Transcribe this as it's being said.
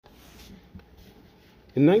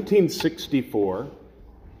In 1964,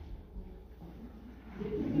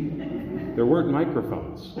 there weren't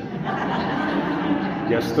microphones.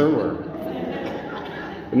 Yes, there were.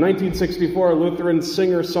 In 1964, Lutheran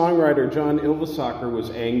singer-songwriter John Ylvisaker was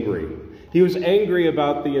angry. He was angry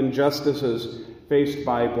about the injustices faced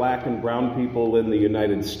by black and brown people in the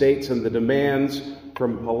United States and the demands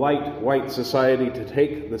from polite white society to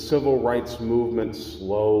take the civil rights movement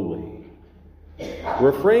slowly.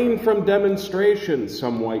 Refrain from demonstrations,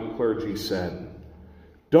 some white clergy said.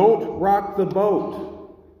 Don't rock the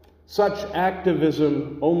boat. Such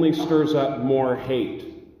activism only stirs up more hate.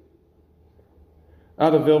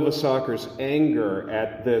 Out of Ylvisaker's anger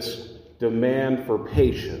at this demand for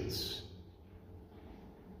patience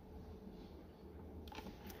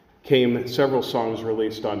came several songs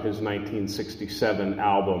released on his 1967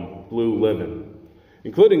 album, Blue Livin',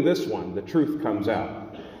 including this one, The Truth Comes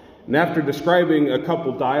Out. And after describing a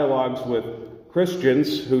couple dialogues with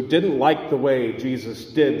Christians who didn't like the way Jesus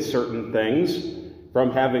did certain things,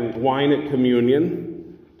 from having wine at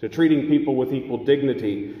communion to treating people with equal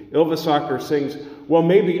dignity, Ylvisaker sings, well,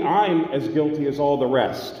 maybe I'm as guilty as all the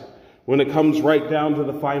rest when it comes right down to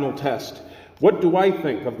the final test. What do I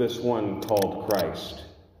think of this one called Christ?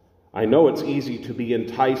 I know it's easy to be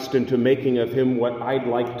enticed into making of him what I'd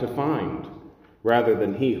like to find, rather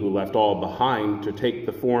than he who left all behind to take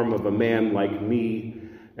the form of a man like me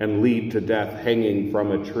and lead to death hanging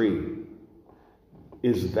from a tree.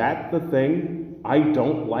 Is that the thing I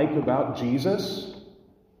don't like about Jesus?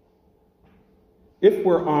 If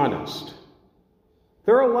we're honest,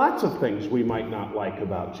 there are lots of things we might not like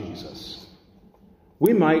about Jesus.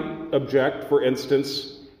 We might object, for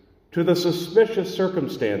instance, to the suspicious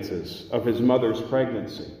circumstances of his mother's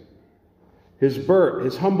pregnancy. His birth,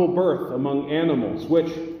 his humble birth among animals,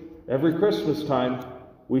 which every Christmas time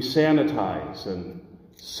we sanitize and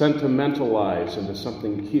sentimentalize into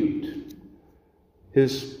something cute.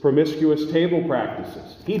 His promiscuous table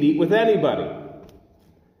practices. He'd eat with anybody.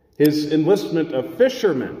 His enlistment of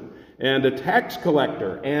fishermen and a tax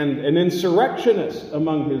collector and an insurrectionist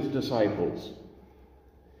among his disciples.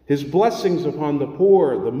 His blessings upon the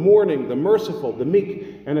poor, the mourning, the merciful, the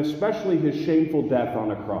meek, and especially his shameful death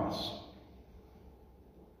on a cross.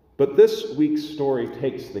 But this week's story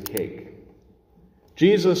takes the cake.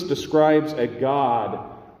 Jesus describes a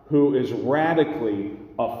God who is radically,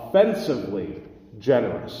 offensively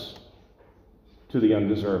generous to the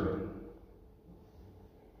undeserving.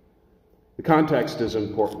 The context is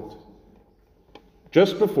important.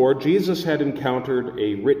 Just before, Jesus had encountered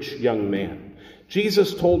a rich young man.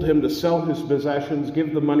 Jesus told him to sell his possessions,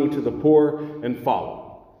 give the money to the poor, and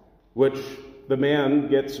follow, which the man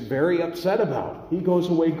gets very upset about. He goes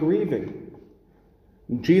away grieving.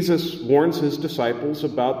 Jesus warns his disciples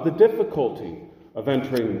about the difficulty of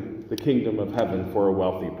entering the kingdom of heaven for a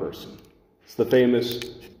wealthy person. It's the famous,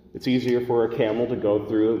 it's easier for a camel to go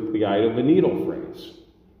through the eye of a needle phrase.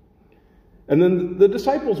 And then the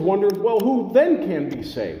disciples wondered, well, who then can be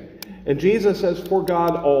saved? And Jesus says, for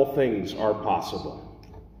God all things are possible.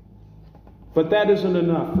 But that isn't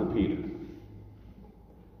enough for Peter.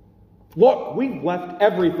 Look, we've left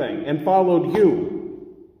everything and followed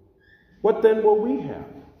you. What then will we have?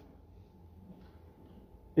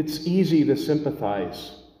 It's easy to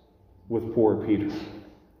sympathize with poor Peter.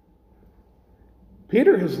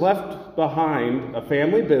 Peter has left behind a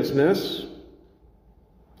family business,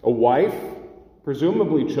 a wife,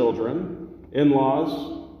 presumably children,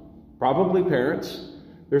 in-laws, probably parents.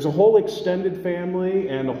 There's a whole extended family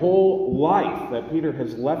and a whole life that Peter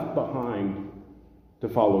has left behind to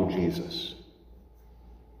follow Jesus.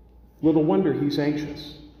 Little wonder he's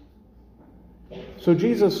anxious. So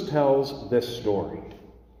Jesus tells this story,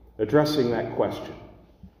 addressing that question.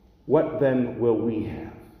 What then will we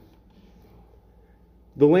have?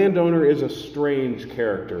 The landowner is a strange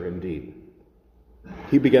character indeed.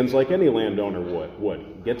 He begins like any landowner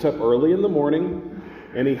would. Gets up early in the morning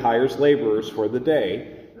and he hires laborers for the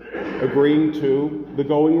day, agreeing to the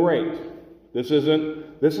going rate. A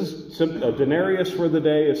denarius for the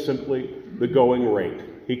day is simply the going rate.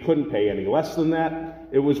 He couldn't pay any less than that.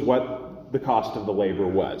 It was what the cost of the labor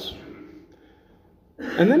was.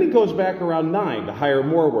 And then he goes back around 9 to hire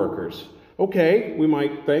more workers. Okay, we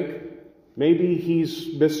might think maybe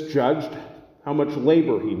he's misjudged how much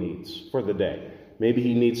labor he needs for the day.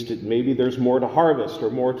 Maybe there's more to harvest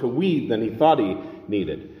or more to weed than he thought he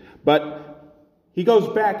needed. But he goes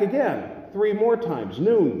back again 3 more times,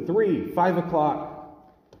 noon, 3, 5 o'clock.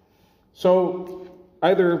 So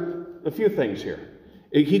either a few things here.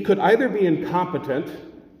 He could either be incompetent,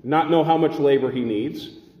 not know how much labor he needs.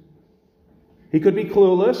 He could be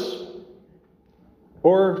clueless.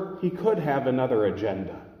 Or he could have another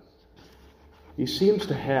agenda. He seems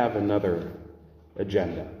to have another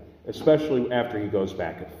agenda, especially after he goes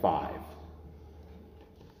back at 5.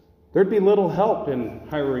 There'd be little help in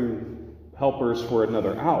hiring helpers for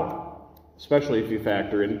another hour, especially if you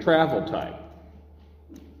factor in travel time.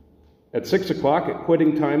 At 6 o'clock, at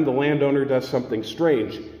quitting time, the landowner does something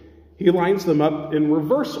strange. He lines them up in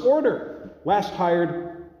reverse order. Last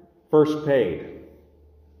hired, first paid.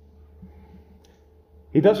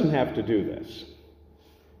 He doesn't have to do this.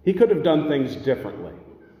 He could have done things differently.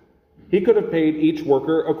 He could have paid each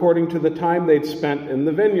worker according to the time they'd spent in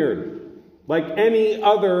the vineyard, like any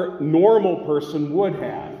other normal person would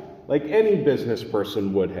have, like any business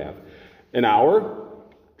person would have. An hour,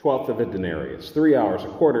 1/12 of a denarius, 3 hours,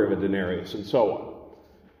 1/4 of a denarius, and so on.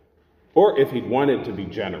 Or if he'd wanted to be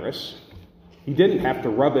generous, he didn't have to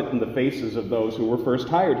rub it in the faces of those who were first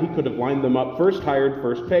hired. He could have lined them up, first hired,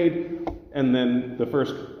 first paid, and then the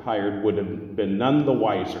first hired would have been none the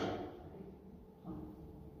wiser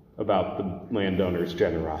about the landowner's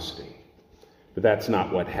generosity. But that's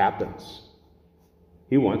not what happens.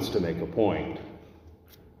 He wants to make a point.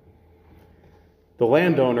 The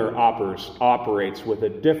landowner operates with a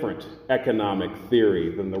different economic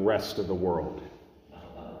theory than the rest of the world.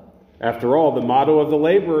 After all, the motto of the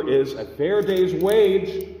laborer is a fair day's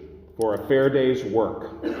wage for a fair day's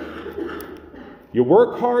work. You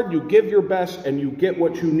work hard, you give your best, and you get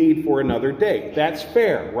what you need for another day. That's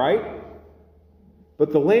fair, right?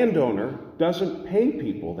 But the landowner doesn't pay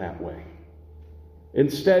people that way.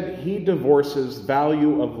 Instead, he divorces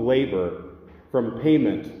value of labor from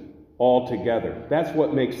payment altogether. That's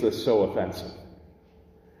what makes this so offensive.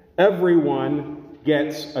 Everyone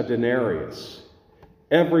gets a denarius.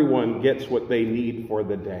 Everyone gets what they need for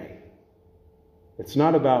the day. It's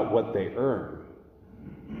not about what they earn.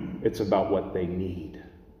 It's about what they need.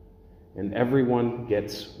 And everyone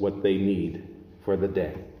gets what they need for the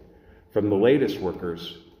day, from the latest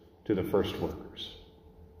workers to the first workers.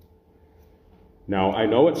 Now, I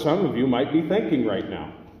know what some of you might be thinking right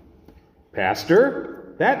now.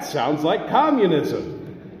 Pastor, that sounds like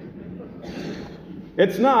communism.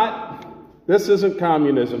 It's not. This isn't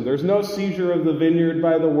communism. There's no seizure of the vineyard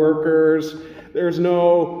by the workers. There's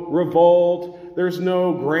no revolt. There's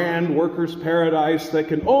no grand workers' paradise that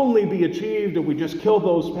can only be achieved if we just kill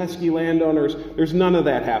those pesky landowners. There's none of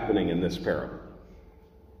that happening in this parable.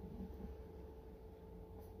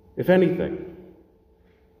 If anything,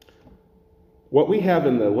 what we have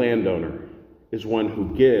in the landowner is one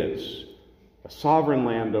who gives, a sovereign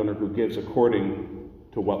landowner who gives according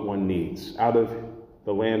to what one needs, out of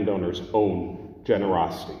the landowner's own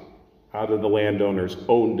generosity, out of the landowner's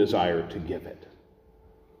own desire to give it.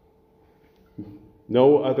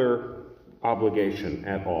 No other obligation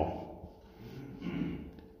at all.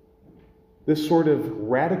 This sort of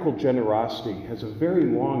radical generosity has a very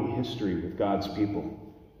long history with God's people.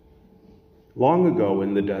 Long ago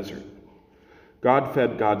in the desert, God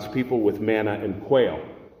fed God's people with manna and quail,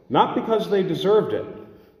 not because they deserved it.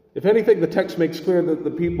 If anything, the text makes clear that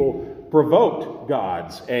the people provoked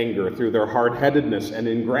God's anger through their hard-headedness and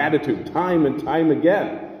ingratitude time and time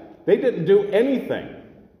again. They didn't do anything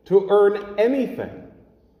to earn anything.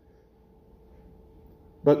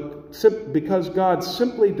 But because God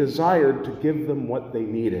simply desired to give them what they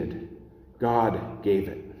needed, God gave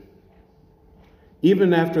it.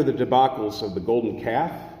 Even after the debacles of the golden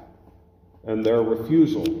calf and their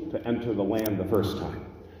refusal to enter the land the first time,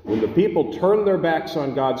 when the people turned their backs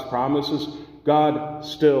on God's promises, God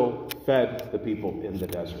still fed the people in the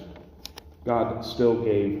desert. God still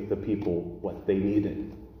gave the people what they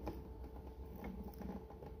needed.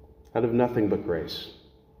 Out of nothing but grace.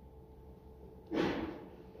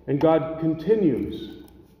 And God continues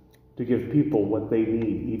to give people what they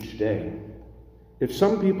need each day. If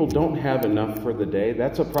some people don't have enough for the day,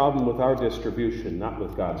 that's a problem with our distribution, not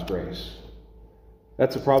with God's grace.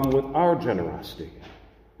 That's a problem with our generosity,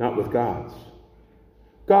 not with God's.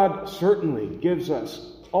 God certainly gives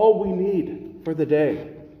us all we need for the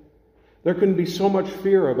day. There can be so much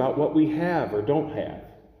fear about what we have or don't have,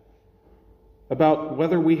 about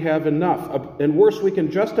whether we have enough. And worse, we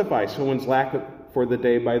can justify someone's lack for the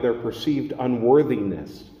day by their perceived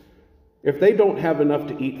unworthiness. If they don't have enough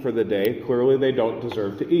to eat for the day, clearly they don't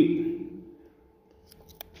deserve to eat.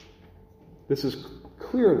 This is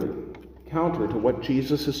clearly counter to what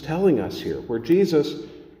Jesus is telling us here, where Jesus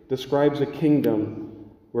describes a kingdom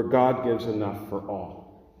where God gives enough for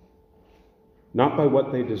all. Not by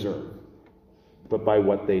what they deserve, but by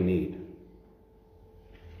what they need.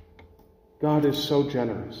 God is so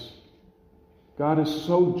generous. God is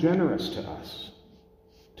so generous to us,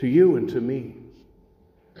 to you and to me.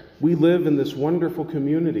 We live in this wonderful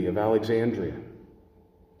community of Alexandria.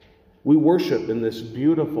 We worship in this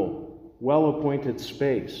beautiful, well-appointed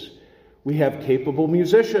space. We have capable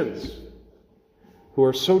musicians who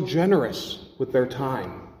are so generous with their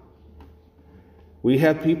time. We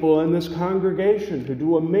have people in this congregation who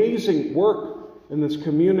do amazing work in this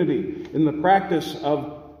community in the practice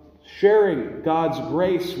of sharing God's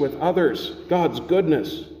grace with others, God's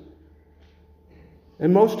goodness.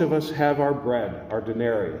 And most of us have our bread, our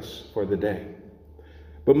denarius for the day.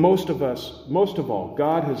 But most of all,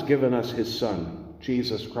 God has given us his Son,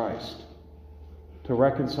 Jesus Christ, to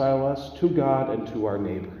reconcile us to God and to our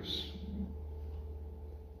neighbors.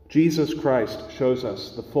 Jesus Christ shows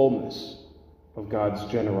us the fullness of God's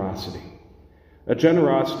generosity, a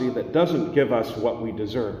generosity that doesn't give us what we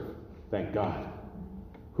deserve, thank God.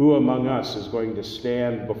 Who among us is going to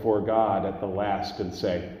stand before God at the last and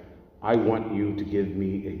say, I want you to give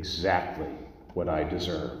me exactly what I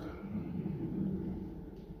deserve?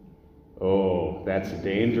 Oh, that's a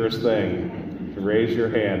dangerous thing to raise your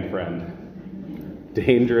hand, friend.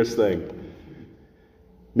 Dangerous thing.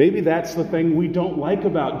 Maybe that's the thing we don't like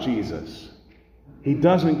about Jesus. He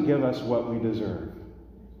doesn't give us what we deserve.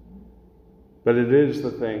 But it is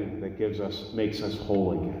the thing that makes us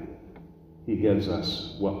whole again. He gives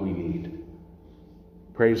us what we need.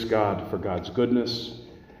 Praise God for God's goodness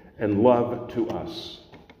and love to us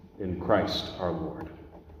in Christ our Lord.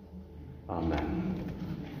 Amen.